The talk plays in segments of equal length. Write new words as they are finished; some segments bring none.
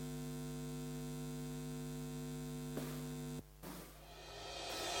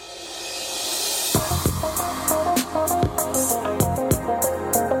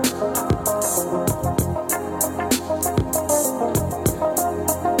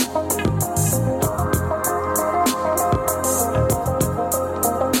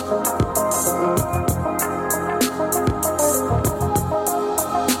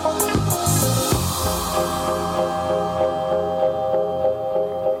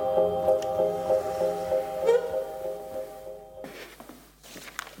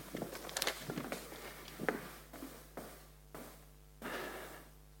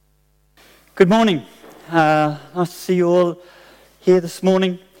Good morning. Nice to see you all here this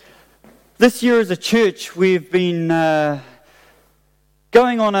morning. This year as a church, we've been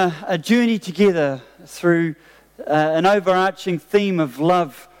going on a journey together through an overarching theme of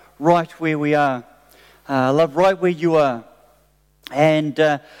love right where we are. Love right where you are. And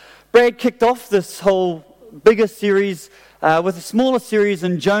Brad kicked off this whole bigger series with a smaller series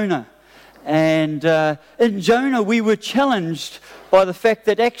in Jonah. And in Jonah, we were challenged by the fact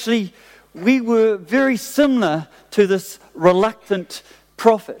that actually we were very similar to this reluctant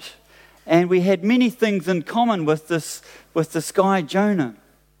prophet. And we had many things in common with this guy, Jonah.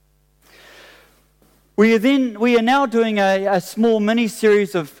 We are now doing a small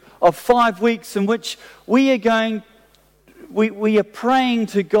mini-series of 5 weeks in which we are praying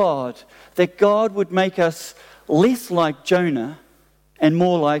to God that God would make us less like Jonah and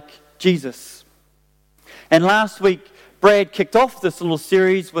more like Jesus. And last week, Brad kicked off this little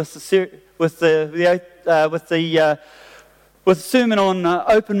series with the sermon on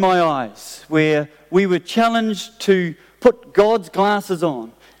Open My Eyes, where we were challenged to put God's glasses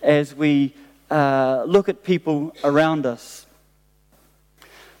on as we look at people around us.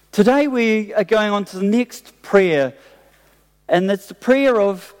 Today we are going on to the next prayer, and it's the prayer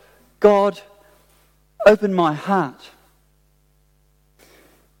of God, open my heart.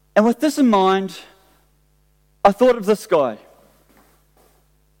 And with this in mind, I thought of this guy.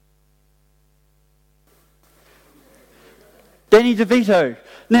 Danny DeVito.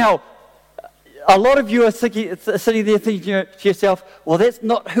 Now, a lot of you are sitting there thinking to yourself, well, that's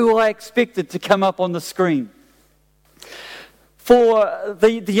not who I expected to come up on the screen. For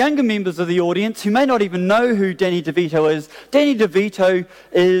the younger members of the audience who may not even know who Danny DeVito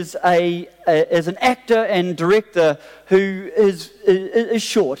is an actor and director who is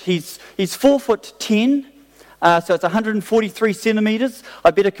short. He's 4'10". So it's 143 centimetres.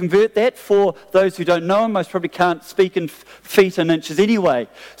 I better convert that for those who don't know him. Most probably can't speak in feet and inches anyway.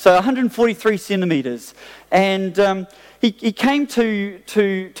 So 143 centimetres. And he came to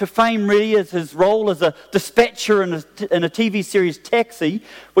fame really as his role as a dispatcher in a TV series Taxi,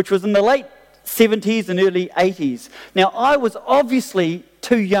 which was in the late 70s and early 80s. Now, I was obviously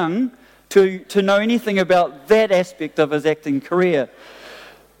too young to know anything about that aspect of his acting career.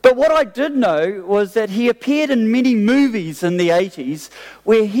 But what I did know was that he appeared in many movies in the 80s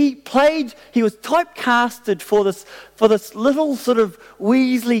where he was typecasted for this little sort of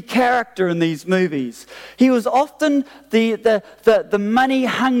Weasley character in these movies. He was often the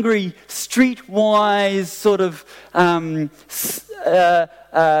money-hungry, streetwise sort of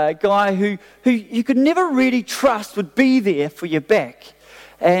guy who you could never really trust would be there for your back.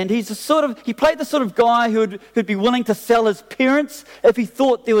 And he played the sort of guy who'd be willing to sell his parents if he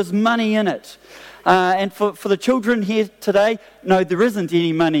thought there was money in it. And for the children here today, no, there isn't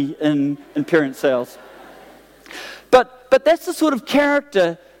any money in parent sales. But that's the sort of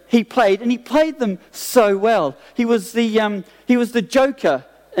character he played, and he played them so well. He was the Joker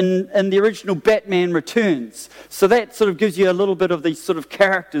in the original Batman Returns. So that sort of gives you a little bit of these sort of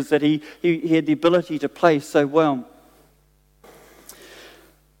characters that he had the ability to play so well.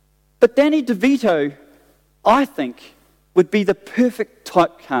 But Danny DeVito, I think, would be the perfect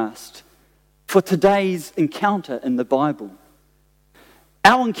typecast for today's encounter in the Bible.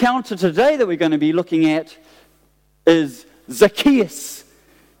 Our encounter today that we're going to be looking at is Zacchaeus,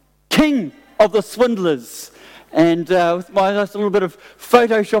 king of the swindlers. And with my nice little bit of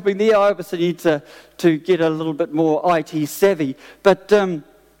photoshopping there, I obviously need to get a little bit more IT savvy. But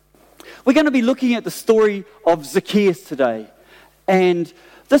we're going to be looking at the story of Zacchaeus today. And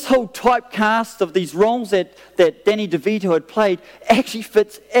this whole typecast of these roles that Danny DeVito had played actually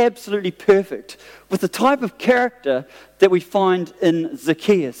fits absolutely perfect with the type of character that we find in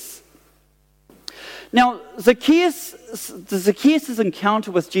Zacchaeus. Now, Zacchaeus'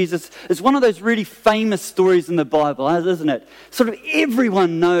 encounter with Jesus is one of those really famous stories in the Bible, isn't it? Sort of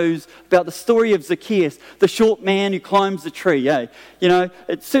everyone knows about the story of Zacchaeus, the short man who climbs the tree. You know,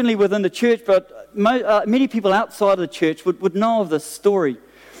 it's certainly within the church, but many people outside of the church would know of this story.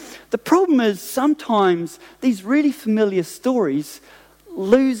 The problem is sometimes these really familiar stories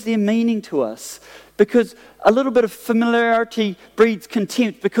lose their meaning to us because a little bit of familiarity breeds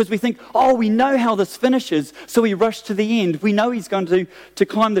contempt because we think, oh, we know how this finishes, so we rush to the end. We know he's going to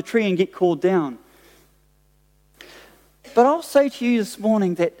climb the tree and get called down. But I'll say to you this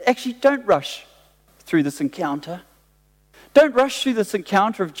morning that actually don't rush through this encounter. Don't rush through this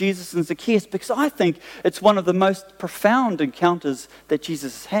encounter of Jesus and Zacchaeus because I think it's one of the most profound encounters that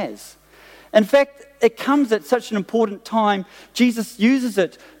Jesus has. In fact, it comes at such an important time. Jesus uses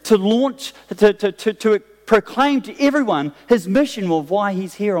it to launch, to proclaim to everyone his mission of why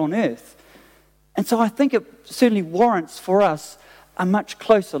he's here on earth. And so I think it certainly warrants for us a much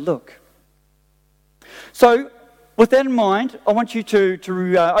closer look. So, with that in mind, I want you to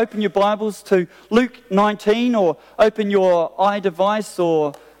open your Bibles to Luke 19, or open your iDevice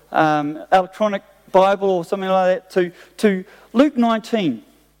or electronic Bible or something like that to Luke 19.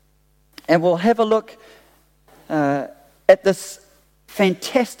 And we'll have a look at this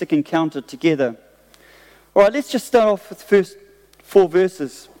fantastic encounter together. All right, let's just start off with the first 4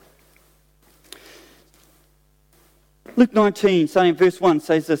 verses. Luke 19, starting at verse 1,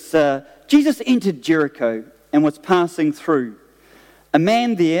 says this, Jesus entered Jericho and was passing through. A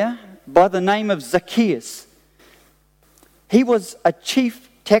man there by the name of Zacchaeus. He was a chief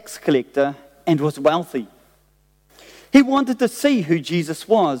tax collector and was wealthy. He wanted to see who Jesus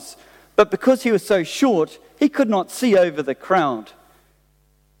was, but because he was so short, he could not see over the crowd.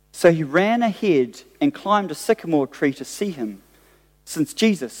 So he ran ahead and climbed a sycamore tree to see him, since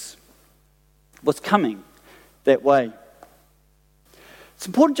Jesus was coming that way. It's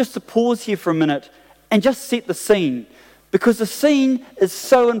important just to pause here for a minute and just set the scene, because the scene is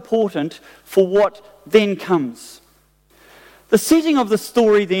so important for what then comes. The setting of the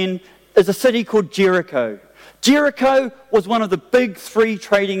story then is a city called Jericho. Jericho was one of the big 3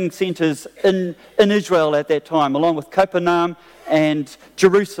 trading centres in Israel at that time, along with Capernaum and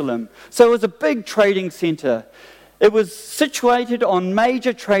Jerusalem. So it was a big trading centre. It was situated on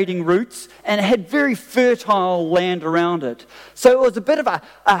major trading routes and it had very fertile land around it. So it was a bit of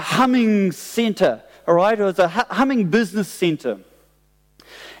a humming centre, all right? It was a humming business centre.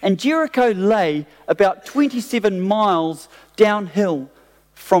 And Jericho lay about 27 miles downhill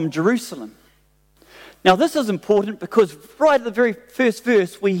from Jerusalem. Now this is important because right at the very first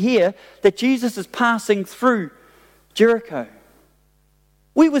verse we hear that Jesus is passing through Jericho.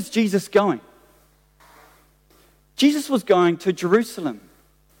 Where was Jesus going? Jesus was going to Jerusalem.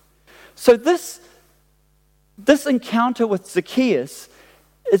 So this encounter with Zacchaeus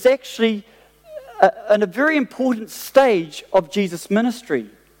is actually a very important stage of Jesus' ministry.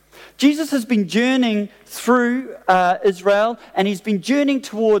 Jesus has been journeying through Israel, and he's been journeying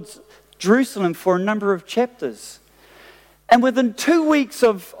towards Jerusalem for a number of chapters. And within 2 weeks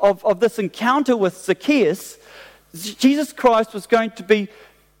of this encounter with Zacchaeus, Jesus Christ was going to be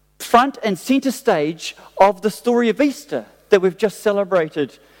front and center stage of the story of Easter that we've just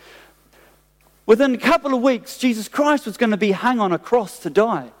celebrated. Within a couple of weeks, Jesus Christ was going to be hung on a cross to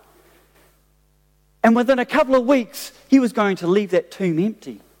die. And within a couple of weeks, he was going to leave that tomb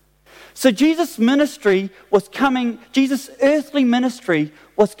empty. So Jesus' earthly ministry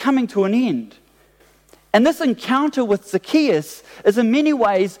was coming to an end. And this encounter with Zacchaeus is in many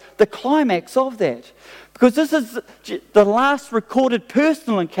ways the climax of that. Because this is the last recorded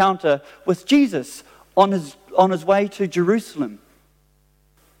personal encounter with Jesus on his way to Jerusalem.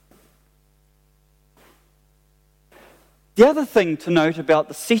 The other thing to note about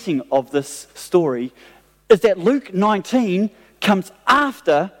the setting of this story is that Luke 19 comes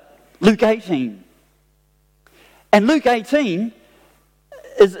after Luke 18. And Luke 18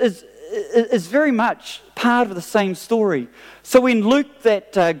 is very much part of the same story. So when Luke,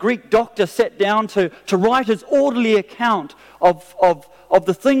 that Greek doctor, sat down to write his orderly account of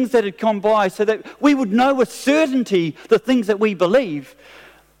the things that had gone by so that we would know with certainty the things that we believe,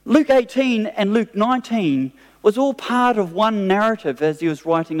 Luke 18 and Luke 19 was all part of one narrative as he was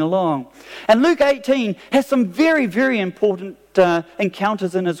writing along. And Luke 18 has some very, very important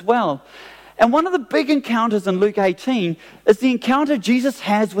encounters in as well. And one of the big encounters in Luke 18 is the encounter Jesus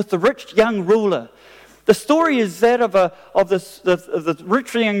has with the rich young ruler. The story is that of the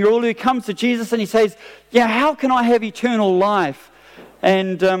rich young ruler who comes to Jesus and he says, "Yeah, how can I have eternal life?"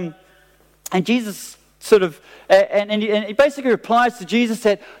 And Jesus sort of, and he basically replies to Jesus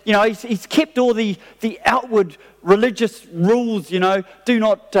that, you know, he's kept all the outward religious rules, you know, do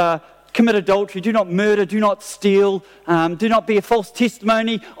not commit adultery, do not murder, do not steal, do not bear false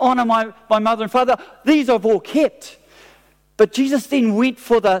testimony, honour my mother and father. These I've all kept. But Jesus then went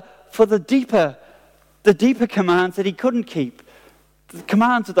for the deeper commands that he couldn't keep. The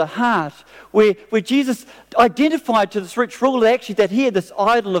commands of the heart, where Jesus identified to this rich ruler actually that he had this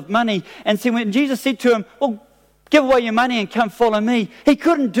idol of money, and so when Jesus said to him, "Well, give away your money and come follow me," he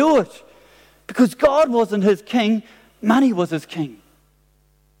couldn't do it because God wasn't his king, money was his king.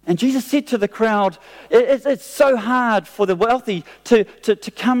 And Jesus said to the crowd, it's so hard for the wealthy to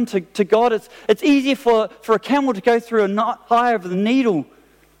come to God. It's easier for a camel to go through a eye of the needle.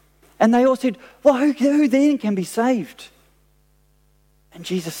 And they all said, "Well, who then can be saved?" And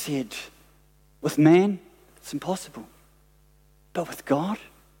Jesus said, "With man, it's impossible. But with God,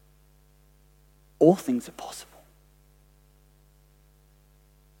 all things are possible."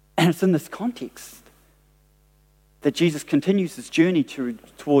 And it's in this context that Jesus continues his journey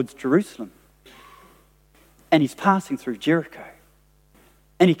towards Jerusalem. And he's passing through Jericho.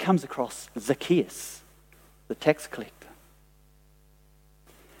 And he comes across Zacchaeus, the tax collector.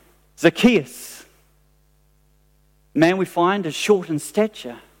 Zacchaeus, man we find is short in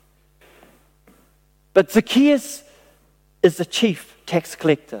stature. But Zacchaeus is the chief tax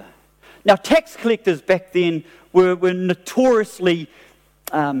collector. Now, tax collectors back then were notoriously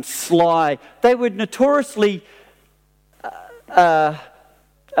sly. They were notoriously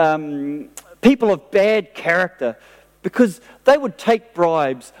people of bad character because they would take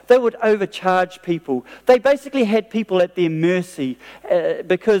bribes. They would overcharge people. They basically had people at their mercy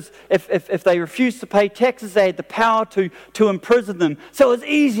because if they refused to pay taxes, they had the power to imprison them. So it was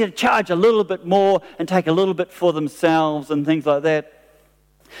easier to charge a little bit more and take a little bit for themselves and things like that.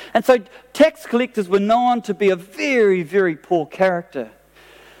 And so tax collectors were known to be a very, very poor character.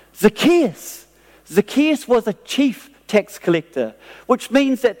 Zacchaeus was a chief tax collector, which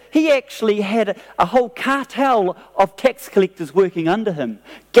means that he actually had a whole cartel of tax collectors working under him,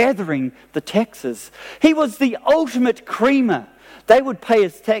 gathering the taxes. He was the ultimate creamer. They would pay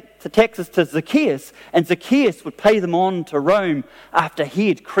the taxes to Zacchaeus, and Zacchaeus would pay them on to Rome after he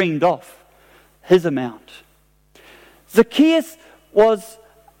had creamed off his amount. Zacchaeus was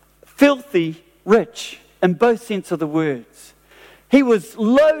filthy rich in both sense of the words. He was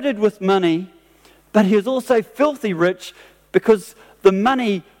loaded with money, but he was also filthy rich because the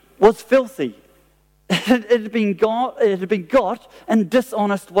money was filthy. It had been got in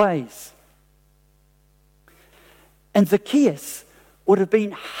dishonest ways. And Zacchaeus would have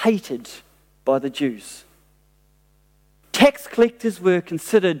been hated by the Jews. Tax collectors were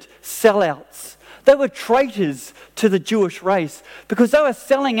considered sellouts. They were traitors to the Jewish race because they were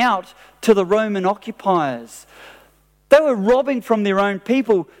selling out to the Roman occupiers. They were robbing from their own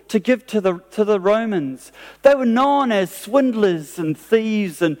people to give to the Romans. They were known as swindlers and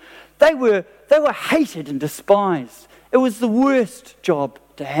thieves, and they were hated and despised. It was the worst job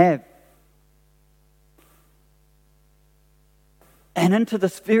to have. And into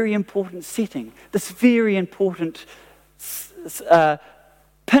this very important setting, this very important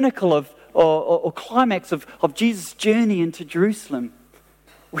pinnacle of or climax of Jesus' journey into Jerusalem,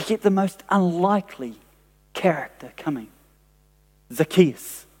 we get the most unlikely character coming.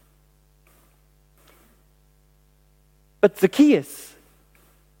 Zacchaeus. But Zacchaeus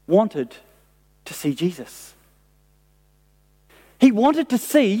wanted to see Jesus. He wanted to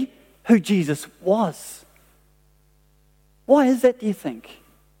see who Jesus was. Why is that, do you think?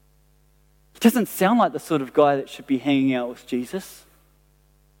 He doesn't sound like the sort of guy that should be hanging out with Jesus.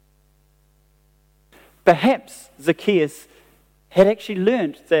 Perhaps Zacchaeus had actually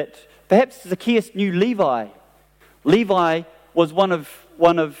learnt that perhaps Zacchaeus knew Levi. Levi was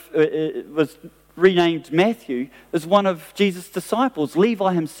was renamed Matthew, as one of Jesus' disciples.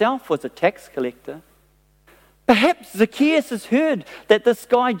 Levi himself was a tax collector. Perhaps Zacchaeus has heard that this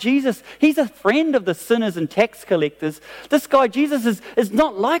guy Jesus, he's a friend of the sinners and tax collectors. This guy Jesus is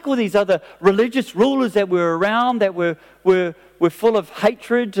not like all these other religious rulers that were around that were full of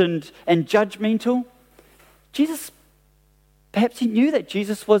hatred and judgmental. Jesus, perhaps he knew that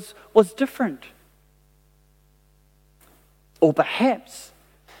Jesus was different. Or perhaps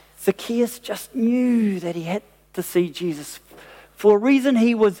Zacchaeus just knew that he had to see Jesus for a reason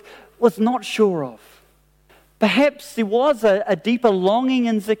he was not sure of. Perhaps there was a deeper longing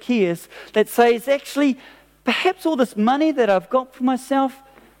in Zacchaeus that says, actually, perhaps all this money that I've got for myself,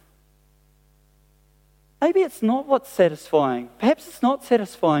 maybe it's not what's satisfying. Perhaps it's not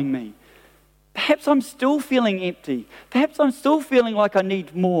satisfying me. Perhaps I'm still feeling empty. Perhaps I'm still feeling like I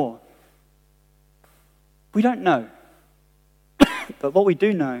need more. We don't know. But what we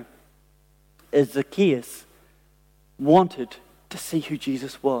do know is Zacchaeus wanted to see who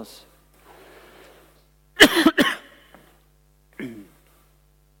Jesus was.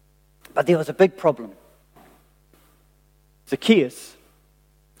 But there was a big problem. Zacchaeus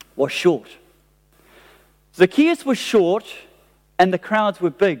was short. Zacchaeus was short and the crowds were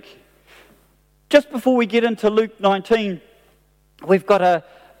big. Just before we get into Luke 19, we've got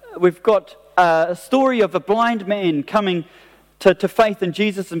a story of a blind man coming to faith in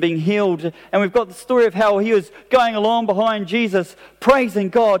Jesus and being healed. And we've got the story of how he was going along behind Jesus, praising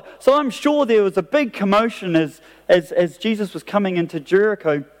God. So I'm sure there was a big commotion as Jesus was coming into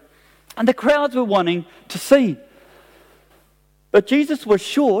Jericho. And the crowds were wanting to see. But Zacchaeus was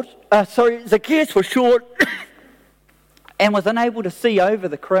short and was unable to see over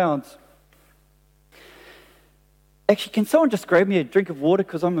the crowds. Actually, can someone just grab me a drink of water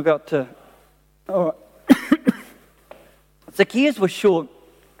because I'm about to... All right. Zacchaeus was short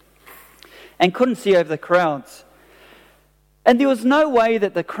and couldn't see over the crowds. And there was no way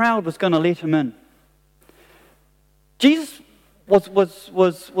that the crowd was going to let him in. Jesus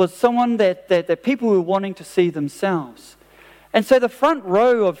was someone that people were wanting to see themselves. And so the front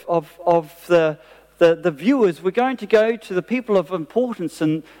row of the viewers were going to go to the people of importance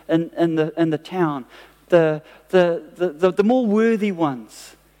in the town, the more worthy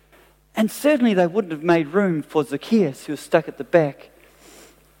ones. And certainly they wouldn't have made room for Zacchaeus, who was stuck at the back.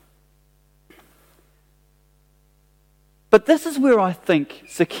 But this is where I think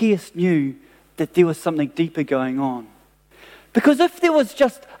Zacchaeus knew that there was something deeper going on. Because if there was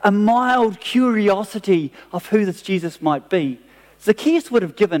just a mild curiosity of who this Jesus might be, Zacchaeus would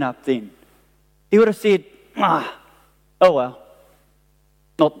have given up then. He would have said, oh well,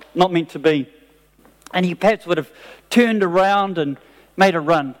 not meant to be. And he perhaps would have turned around and made a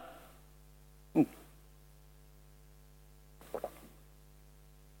run. Ooh.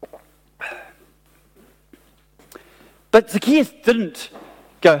 But Zacchaeus didn't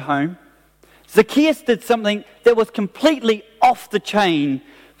go home. Zacchaeus did something that was completely off the chain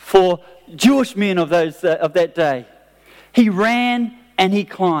for Jewish men of that day. He ran and he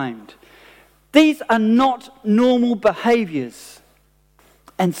climbed. These are not normal behaviours,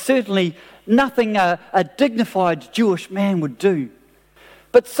 and certainly nothing a dignified Jewish man would do.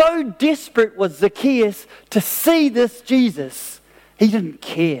 But so desperate was Zacchaeus to see this Jesus, he didn't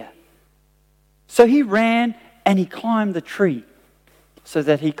care. So he ran and he climbed the tree so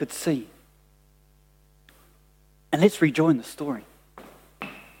that he could see. And let's rejoin the story.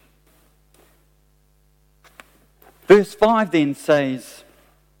 Verse 5 then says,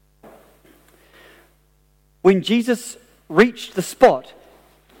 when Jesus reached the spot,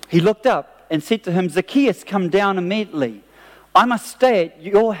 he looked up and said to him, Zacchaeus, come down immediately. I must stay at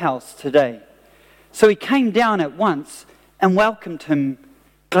your house today. So he came down at once and welcomed him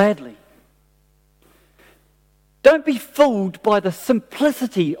gladly. Don't be fooled by the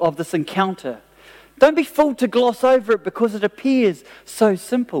simplicity of this encounter. Don't be fooled to gloss over it because it appears so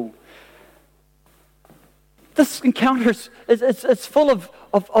simple. This encounter is full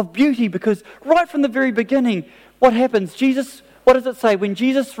of beauty, because right from the very beginning, what happens? What does it say? When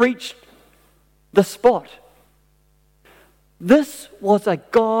Jesus reached the spot, this was a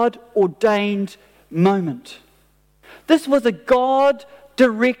God-ordained moment. This was a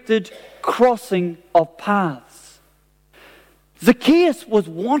God-directed crossing of paths. Zacchaeus was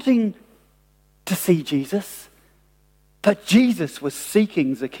wanting to see Jesus, but Jesus was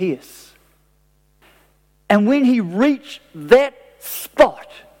seeking Zacchaeus. And when he reached that spot,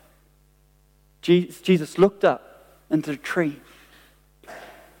 Jesus looked up into the tree.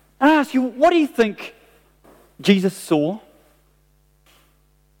 And I ask you, what do you think Jesus saw?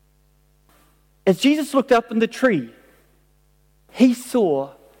 As Jesus looked up in the tree, he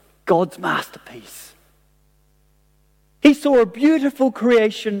saw God's masterpiece. He saw a beautiful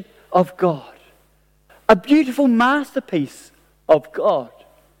creation of God, a beautiful masterpiece of God.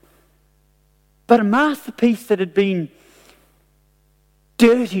 But a masterpiece that had been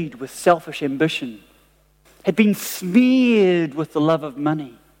dirtied with selfish ambition, had been smeared with the love of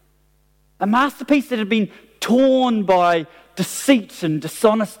money. A masterpiece that had been torn by deceit and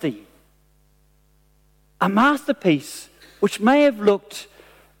dishonesty. A masterpiece which may have looked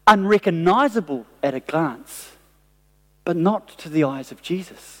unrecognizable at a glance, but not to the eyes of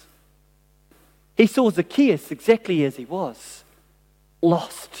Jesus. He saw Zacchaeus exactly as he was,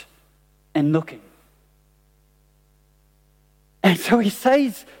 lost and looking. And so he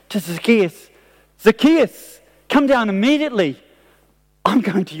says to Zacchaeus, Zacchaeus, come down immediately. I'm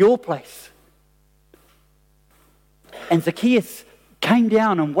going to your place. And Zacchaeus came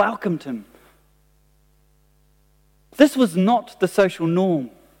down and welcomed him. This was not the social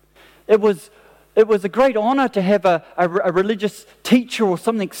norm. It was a great honor to have a religious teacher or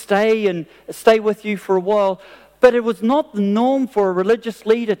something stay with you for a while. But it was not the norm for a religious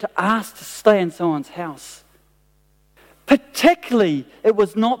leader to ask to stay in someone's house. Particularly, it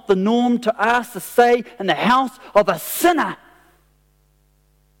was not the norm to ask to stay in the house of a sinner.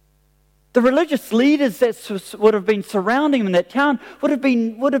 The religious leaders that would have been surrounding him in that town would have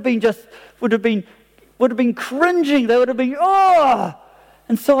been cringing. They would have been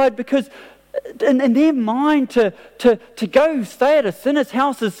inside, because in their mind to go stay at a sinner's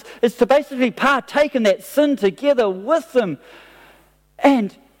house is to basically partake in that sin together with them.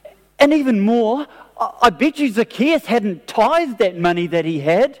 And even more, I bet you Zacchaeus hadn't tithed that money that he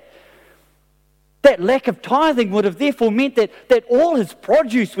had. That lack of tithing would have therefore meant that all his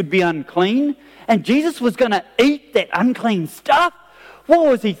produce would be unclean, and Jesus was going to eat that unclean stuff. What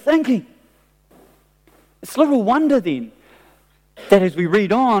was he thinking? It's little wonder then that as we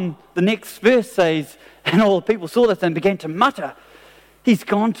read on, the next verse says, and all the people saw this and began to mutter, he's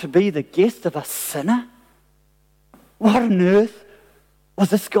gone to be the guest of a sinner? What on earth was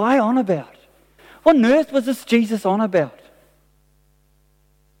this guy on about? What on earth was this Jesus on about?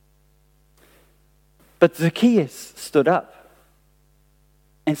 But Zacchaeus stood up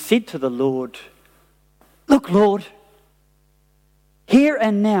and said to the Lord, "Look, Lord, here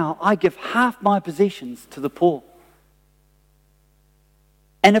and now I give half my possessions to the poor.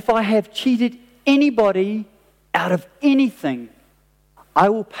 And if I have cheated anybody out of anything, I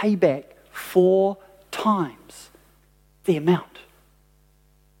will pay back 4 times the amount."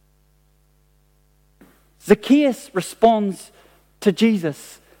 Zacchaeus responds to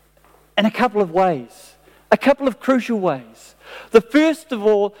Jesus in a couple of ways, a couple of crucial ways. The first of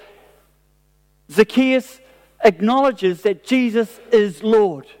all, Zacchaeus acknowledges that Jesus is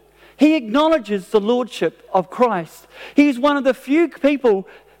Lord. He acknowledges the lordship of Christ. He's one of the few people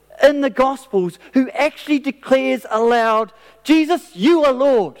in the Gospels who actually declares aloud, "Jesus, you are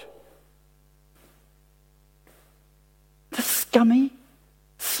Lord." The scummy,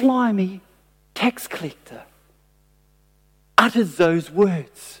 slimy tax collector utters those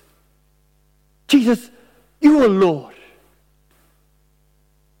words. "Jesus, you are Lord."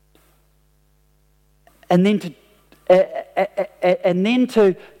 And then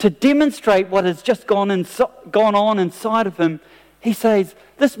to demonstrate what has just gone on inside of him, he says,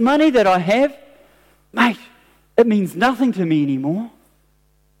 "This money that I have, mate, it means nothing to me anymore,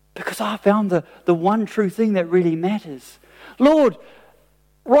 because I found the one true thing that really matters. Lord,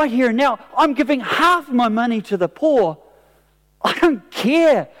 right here and now, I'm giving half my money to the poor. I don't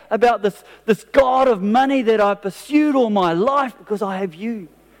care about this God of money that I've pursued all my life, because I have you.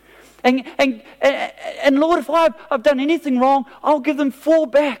 And Lord, if I've done anything wrong, I'll give them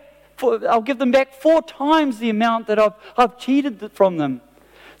I'll give them back 4 times the amount that I've cheated from them."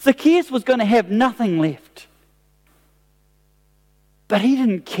 Zacchaeus was going to have nothing left. But he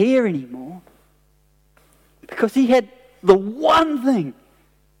didn't care anymore, because he had the one thing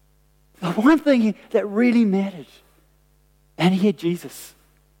that really mattered. And he had Jesus.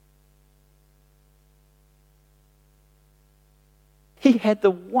 He had the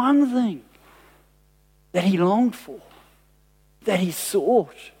one thing that he longed for, that he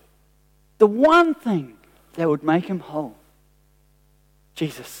sought, the one thing that would make him whole.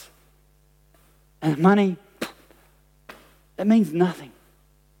 Jesus. And money, it means nothing.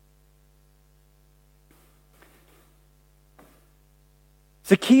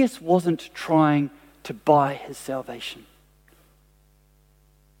 Zacchaeus wasn't trying to buy his salvation.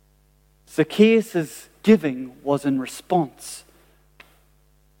 Zacchaeus' giving was in response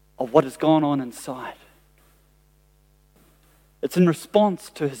of what has gone on inside. It's in response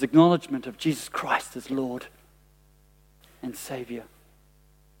to his acknowledgement of Jesus Christ as Lord and Saviour.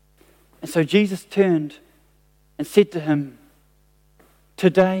 And so Jesus turned and said to him,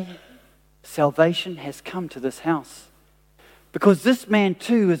 "Today, salvation has come to this house, because this man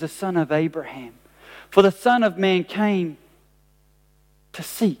too is a son of Abraham. For the Son of Man came to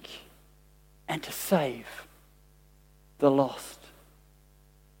seek and to save the lost."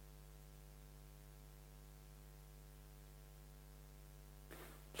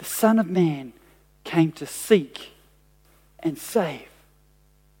 The Son of Man came to seek and save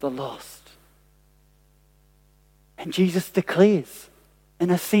the lost. And Jesus declares in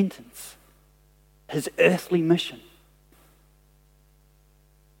a sentence his earthly mission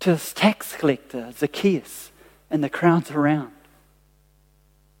to this tax collector, Zacchaeus, and the crowds around.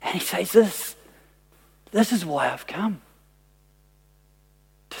 And he says this is why I've come,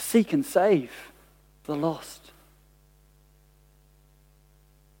 to seek and save the lost.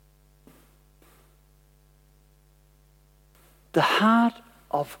 The heart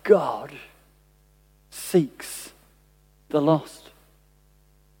of God seeks the lost.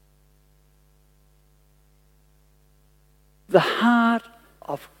 The heart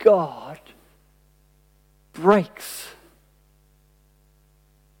of God breaks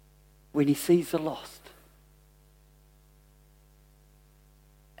when he sees the lost.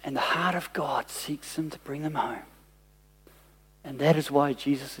 And the heart of God seeks them to bring them home. And that is why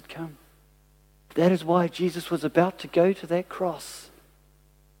Jesus had come. That is why Jesus was about to go to that cross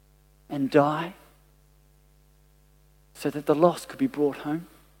and die, so that the lost could be brought home.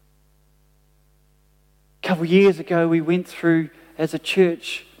 A couple of years ago, we went through, as a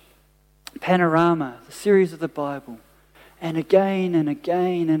church, Panorama, the series of the Bible. And again and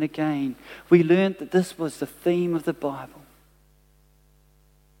again and again, we learned that this was the theme of the Bible.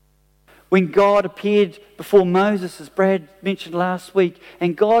 When God appeared before Moses, as Brad mentioned last week,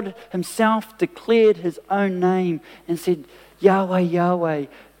 and God himself declared his own name and said, Yahweh, Yahweh.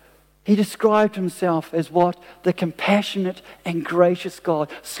 He described himself as what? The compassionate and gracious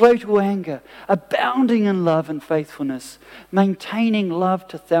God, slow to anger, abounding in love and faithfulness, maintaining love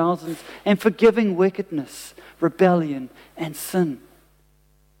to thousands, and forgiving wickedness, rebellion, and sin.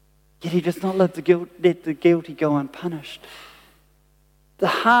 Yet he does not let the guilty go unpunished. The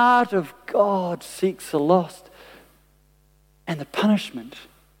heart of God seeks the lost, and the punishment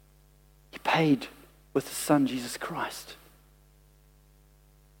he paid with his Son, Jesus Christ.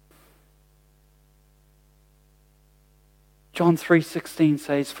 John 3:16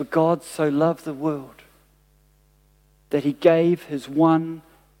 says, "For God so loved the world that he gave his one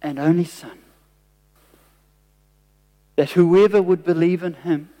and only Son, that whoever would believe in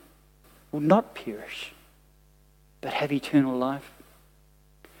him will not perish, but have eternal life.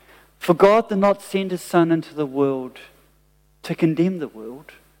 For God did not send his Son into the world to condemn the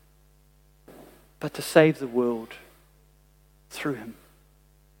world, but to save the world through him."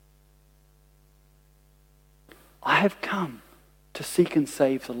 I have come to seek and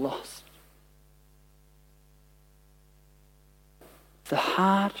save the lost. The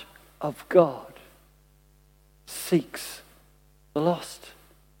heart of God seeks the lost.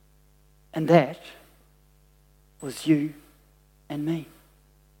 And that was you and me.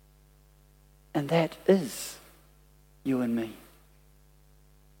 And that is you and me.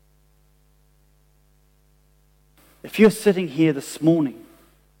 If you're sitting here this morning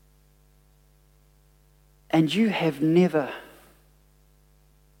and you have never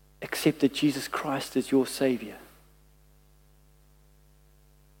accepted Jesus Christ as your Saviour,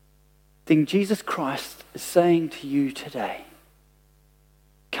 then Jesus Christ is saying to you today,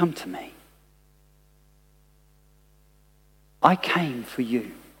 come to me. I came for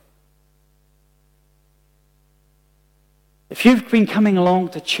you. If you've been coming along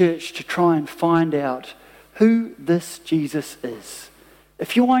to church to try and find out who this Jesus is,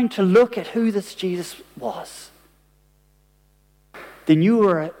 if you're wanting to look at who this Jesus was, then you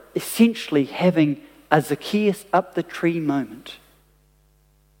are essentially having a Zacchaeus up the tree moment.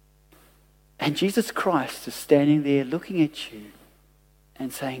 And Jesus Christ is standing there looking at you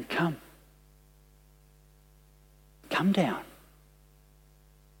and saying, come. Come down.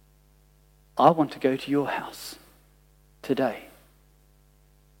 I want to go to your house today.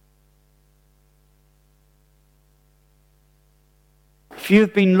 If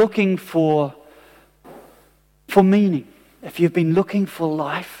you've been looking for meaning, if you've been looking for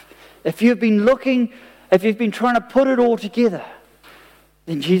life, if you've been trying to put it all together,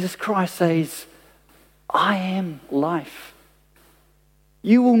 then Jesus Christ says, I am life.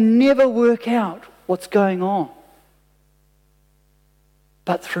 You will never work out what's going on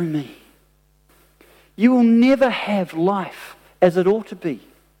but through me. You will never have life as it ought to be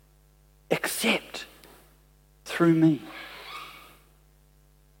except through me.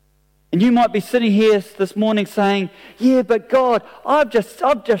 And you might be sitting here this morning saying, yeah, but God, I've just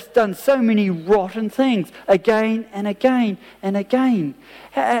done so many rotten things again and again and again.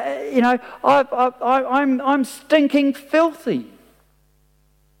 I'm stinking filthy.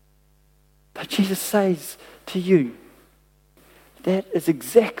 But Jesus says to you, that is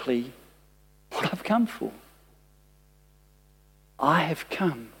exactly what I've come for. I have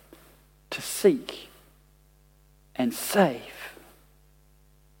come to seek and save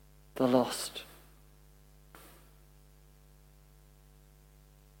the lost.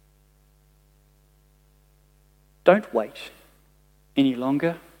 Don't wait any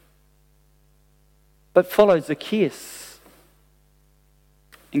longer, but follow Zacchaeus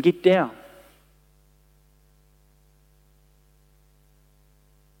and get down.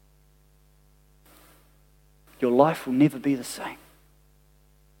 Your life will never be the same.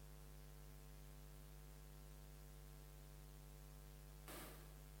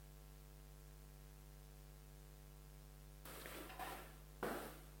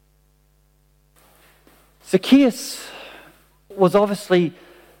 Zacchaeus was obviously,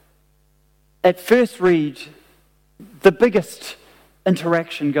 at first read, the biggest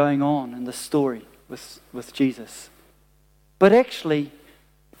interaction going on in the story with Jesus. But actually,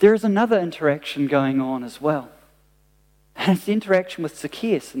 there is another interaction going on as well. And it's the interaction with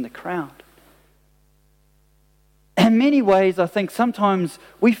Zacchaeus and the crowd. In many ways, I think sometimes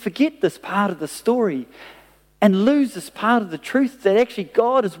we forget this part of the story and lose this part of the truth that actually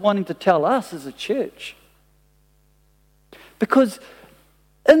God is wanting to tell us as a church. Because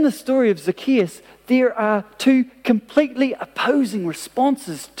in the story of Zacchaeus, there are two completely opposing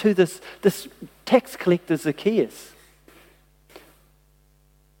responses to this tax collector Zacchaeus.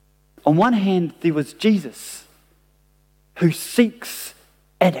 On one hand, there was Jesus, who seeks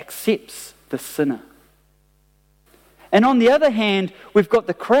and accepts the sinner. And on the other hand, we've got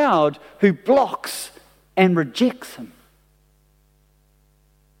the crowd who blocks and rejects him.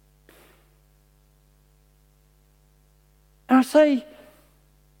 And I say,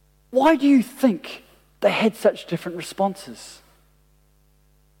 why do you think they had such different responses?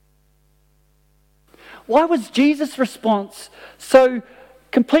 Why was Jesus' response so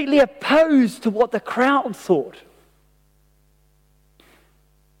completely opposed to what the crowd thought?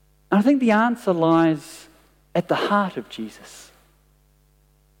 And I think the answer lies at the heart of Jesus.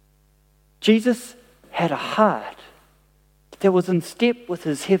 Jesus had a heart that was in step with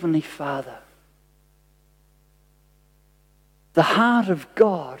his heavenly Father. The heart of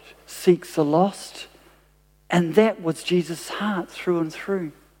God seeks the lost, and that was Jesus' heart through and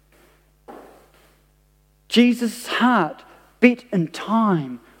through. Jesus' heart beat in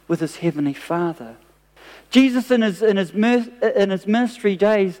time with his heavenly Father. Jesus in his ministry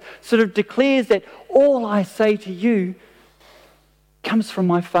days sort of declares that all I say to you comes from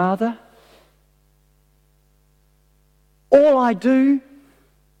my Father. All I do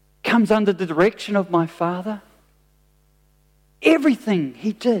comes under the direction of my Father. Everything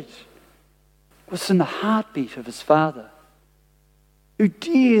he did was in the heartbeat of his Father, who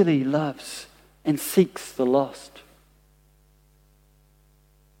dearly loves and seeks the lost.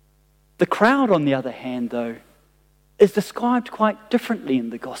 The crowd, on the other hand, though, is described quite differently in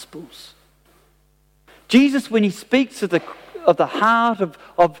the Gospels. Jesus, when he speaks of the heart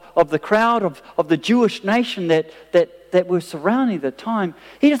of the crowd, of the Jewish nation that were surrounding the time,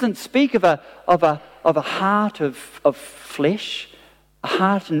 he doesn't speak of a heart of flesh, a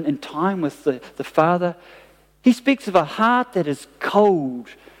heart in time with the Father. He speaks of a heart that is cold,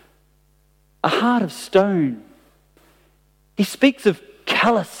 a heart of stone. He speaks of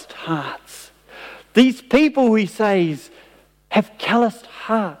calloused hearts. These people, he says, have calloused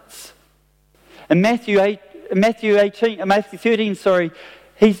hearts. In Matthew 13,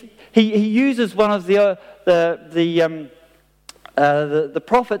 he uses one of the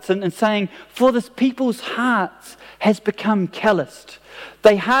prophets in saying, "For this people's hearts has become calloused.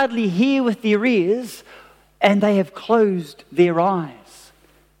 They hardly hear with their ears, and they have closed their eyes."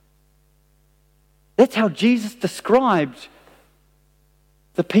 That's how Jesus described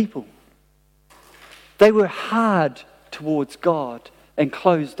the people. They were hard towards God and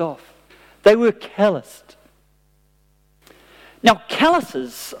closed off. They were calloused. Now,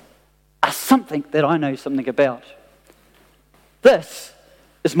 calluses are something that I know something about. This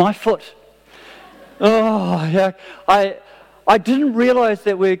is my foot. Oh, yeah. I didn't realize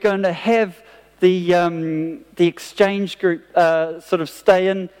that we're going to have the exchange group sort of stay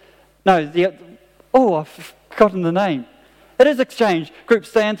in. No, I've forgotten the name. It is exchange group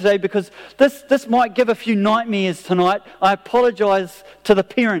stay in today because this might give a few nightmares tonight. I apologise to the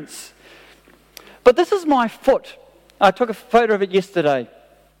parents. But this is my foot. I took a photo of it yesterday.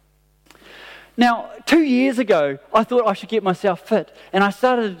 Now, 2 years ago, I thought I should get myself fit, and I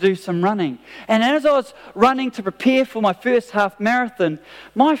started to do some running. And as I was running to prepare for my first half marathon,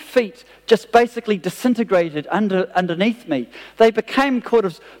 my feet just basically disintegrated underneath me. They became kind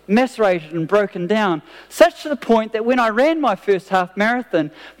of macerated and broken down, such to the point that when I ran my first half marathon,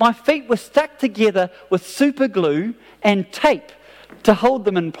 my feet were stuck together with super glue and tape to hold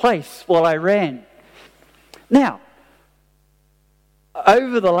them in place while I ran. Now,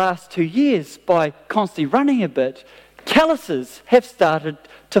 over the last 2 years, by constantly running a bit, calluses have started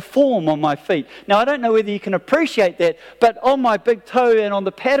to form on my feet. Now, I don't know whether you can appreciate that, but on my big toe and on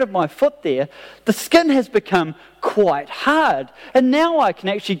the pad of my foot there, the skin has become quite hard. And now I can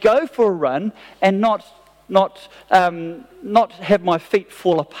actually go for a run and not have my feet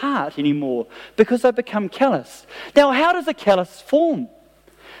fall apart anymore because they've become calloused. Now, how does a callus form?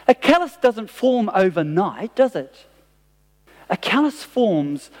 A callus doesn't form overnight, does it? A callus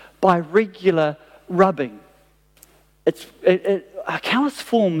forms by regular rubbing. A callus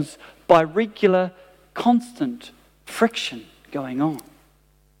forms by regular, constant friction going on.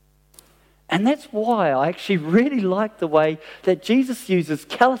 And that's why I actually really like the way that Jesus uses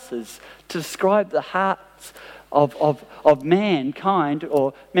calluses to describe the hearts of mankind,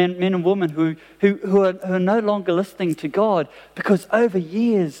 or men and women who are no longer listening to God, because over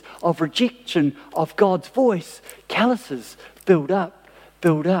years of rejection of God's voice, calluses build up.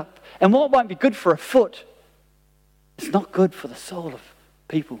 And what might be good for a foot is not good for the soul of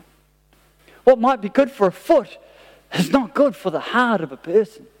people. What might be good for a foot is not good for the heart of a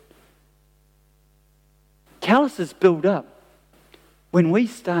person. Calluses build up when we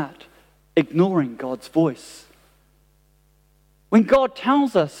start ignoring God's voice. When God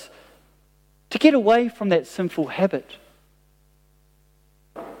tells us to get away from that sinful habit,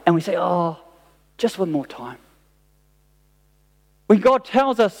 and we say, "Oh, just one more time. When God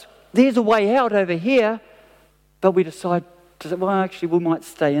tells us there's a way out over here, but we decide to say, well, actually, we might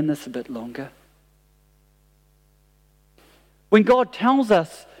stay in this a bit longer. When God tells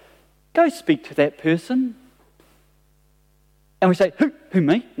us, go speak to that person, and we say, who,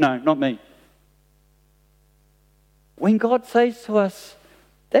 me? No, not me. When God says to us,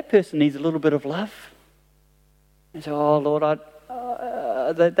 that person needs a little bit of love, and say, oh Lord,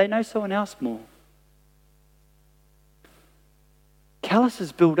 they know someone else more.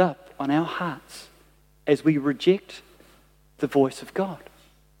 Calluses build up on our hearts as we reject the voice of God.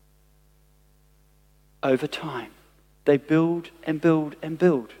 Over time, they build and build and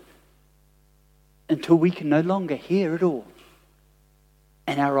build until we can no longer hear it all,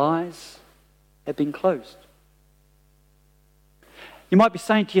 and our eyes have been closed. You might be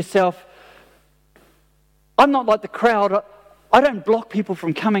saying to yourself, I'm not like the crowd. I don't block people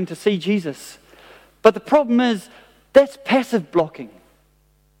from coming to see Jesus. But the problem is, that's passive blocking.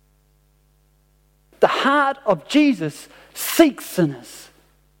 The heart of Jesus seeks sinners.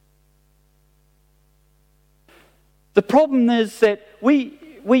 The problem is that we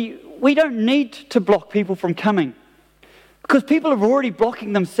don't need to block people from coming, because people are already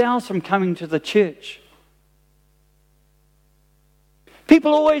blocking themselves from coming to the church.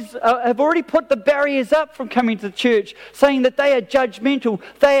 People always have already put the barriers up from coming to the church, saying that they are judgmental,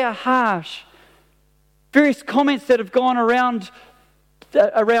 they are harsh. Various comments that have gone around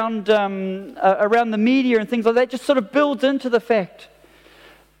the media and things like that just sort of builds into the fact.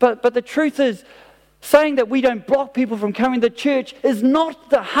 But the truth is, saying that we don't block people from coming to church is not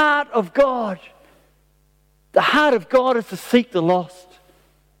the heart of God. The heart of God is to seek the lost.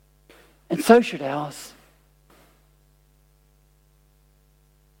 And so should ours.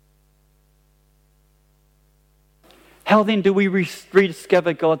 How then do we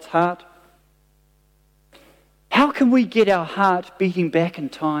rediscover God's heart? How can we get our heart beating back in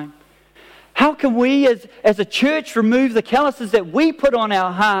time? How can we as a church remove the calluses that we put on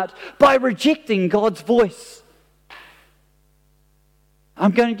our heart by rejecting God's voice?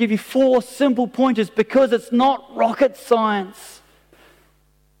 I'm going to give you 4 simple pointers because it's not rocket science.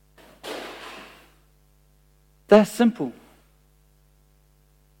 They're simple.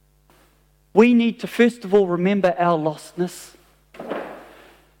 We need to first of all remember our lostness.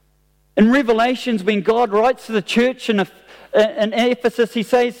 In Revelations, when God writes to the church in Ephesus, he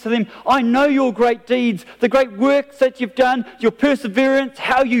says to them, I know your great deeds, the great works that you've done, your perseverance,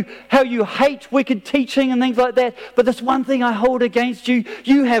 how you hate wicked teaching and things like that. But there's one thing I hold against you.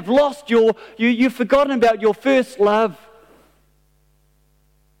 You have lost you've forgotten about your first love.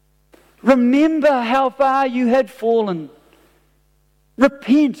 Remember how far you had fallen.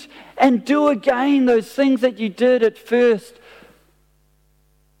 Repent and do again those things that you did at first.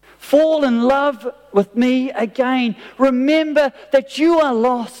 Fall in love with me again. Remember that you are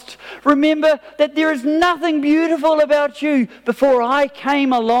lost. Remember that there is nothing beautiful about you before I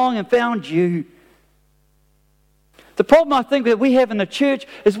came along and found you. The problem I think that we have in the church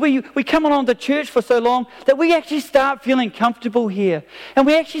is we come along to church for so long that we actually start feeling comfortable here. And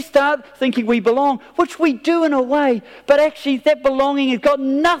we actually start thinking we belong, which we do in a way. But actually that belonging has got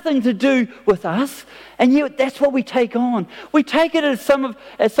nothing to do with us. And yet that's what we take on. We take it as some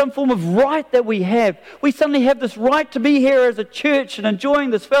form of right that we have. We suddenly have this right to be here as a church and enjoying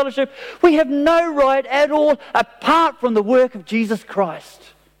this fellowship. We have no right at all apart from the work of Jesus Christ.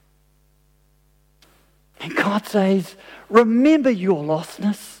 And God says, remember your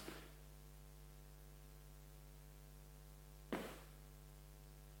lostness.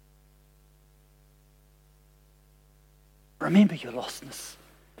 Remember your lostness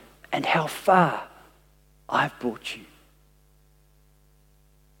and how far I've brought you.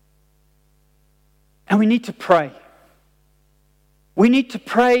 And we need to pray. We need to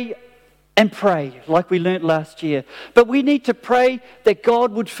pray and pray, like we learnt last year. But we need to pray that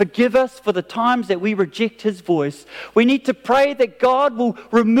God would forgive us for the times that we reject His voice. We need to pray that God will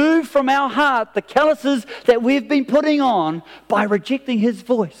remove from our heart the calluses that we've been putting on by rejecting His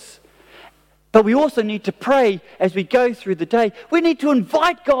voice. But we also need to pray as we go through the day. We need to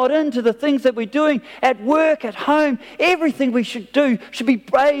invite God into the things that we're doing at work, at home. Everything we should do should be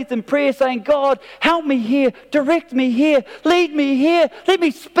bathed in prayer, saying, God, help me here, direct me here, lead me here, let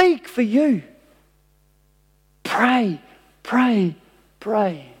me speak for you. Pray, pray,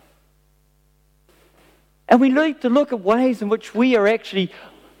 pray. And we need to look at ways in which we are actually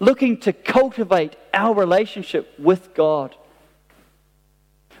looking to cultivate our relationship with God.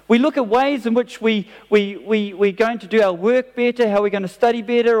 We look at ways in which we're going to do our work better, how we're going to study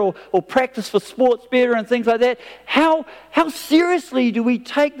better, or practice for sports better and things like that. How seriously do we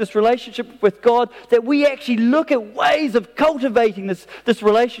take this relationship with God that we actually look at ways of cultivating this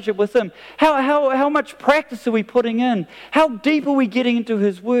relationship with Him? How much practice are we putting in? How deep are we getting into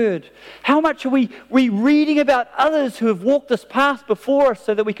His Word? How much are we reading about others who have walked this path before us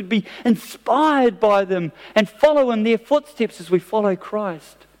so that we could be inspired by them and follow in their footsteps as we follow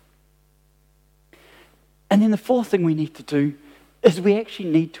Christ? And then the fourth thing we need to do is we actually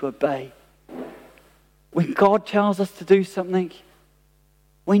need to obey. When God tells us to do something,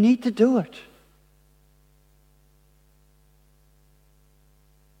 we need to do it.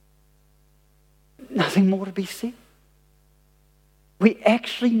 Nothing more to be said. We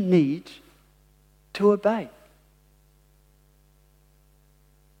actually need to obey.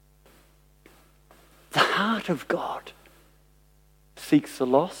 The heart of God seeks the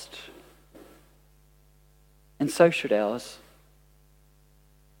lost, and so should ours.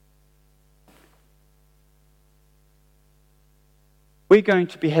 We're going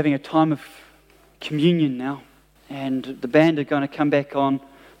to be having a time of communion now, and the band are going to come back on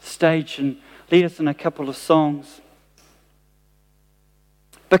stage and lead us in a couple of songs.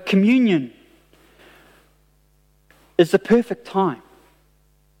 But communion is the perfect time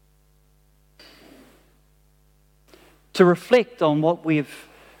to reflect on what we've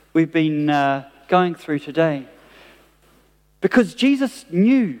been going through today. Because Jesus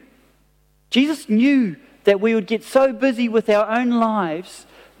knew that we would get so busy with our own lives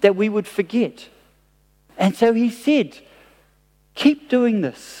that we would forget. And so He said, keep doing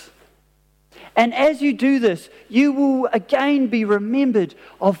this. And as you do this, you will again be remembered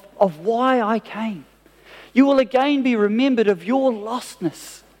of why I came. You will again be remembered of your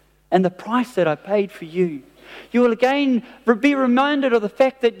lostness and the price that I paid for you. You will again be reminded of the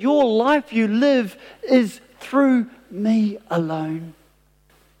fact that your life you live is through me alone.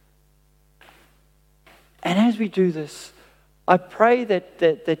 And as we do this, I pray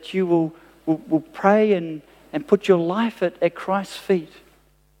that you will pray and put your life at Christ's feet.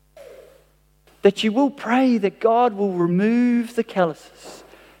 That you will pray that God will remove the calluses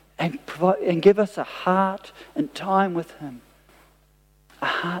and give us a heart and time with Him. A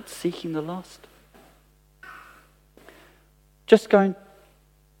heart seeking the lost. Just going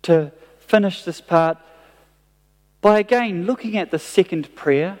to finish this part by again looking at the second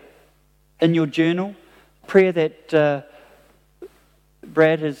prayer in your journal, prayer that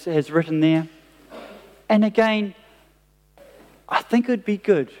Brad has written there. And again, I think it would be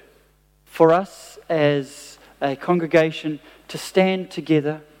good for us as a congregation to stand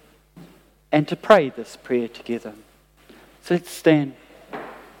together and to pray this prayer together. So let's stand.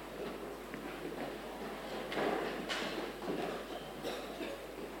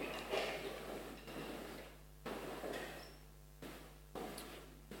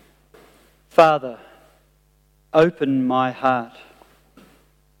 Father, open my heart.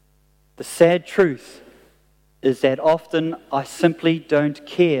 The sad truth is that often I simply don't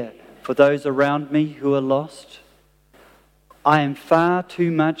care for those around me who are lost. I am far too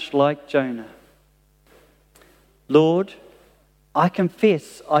much like Jonah. Lord, I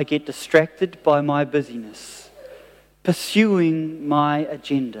confess I get distracted by my busyness, pursuing my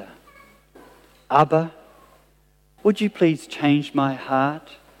agenda. Abba, would you please change my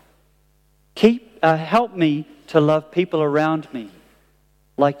heart? Help me to love people around me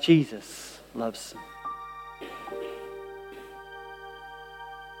like Jesus loves them.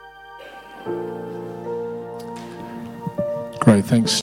 Great, thanks.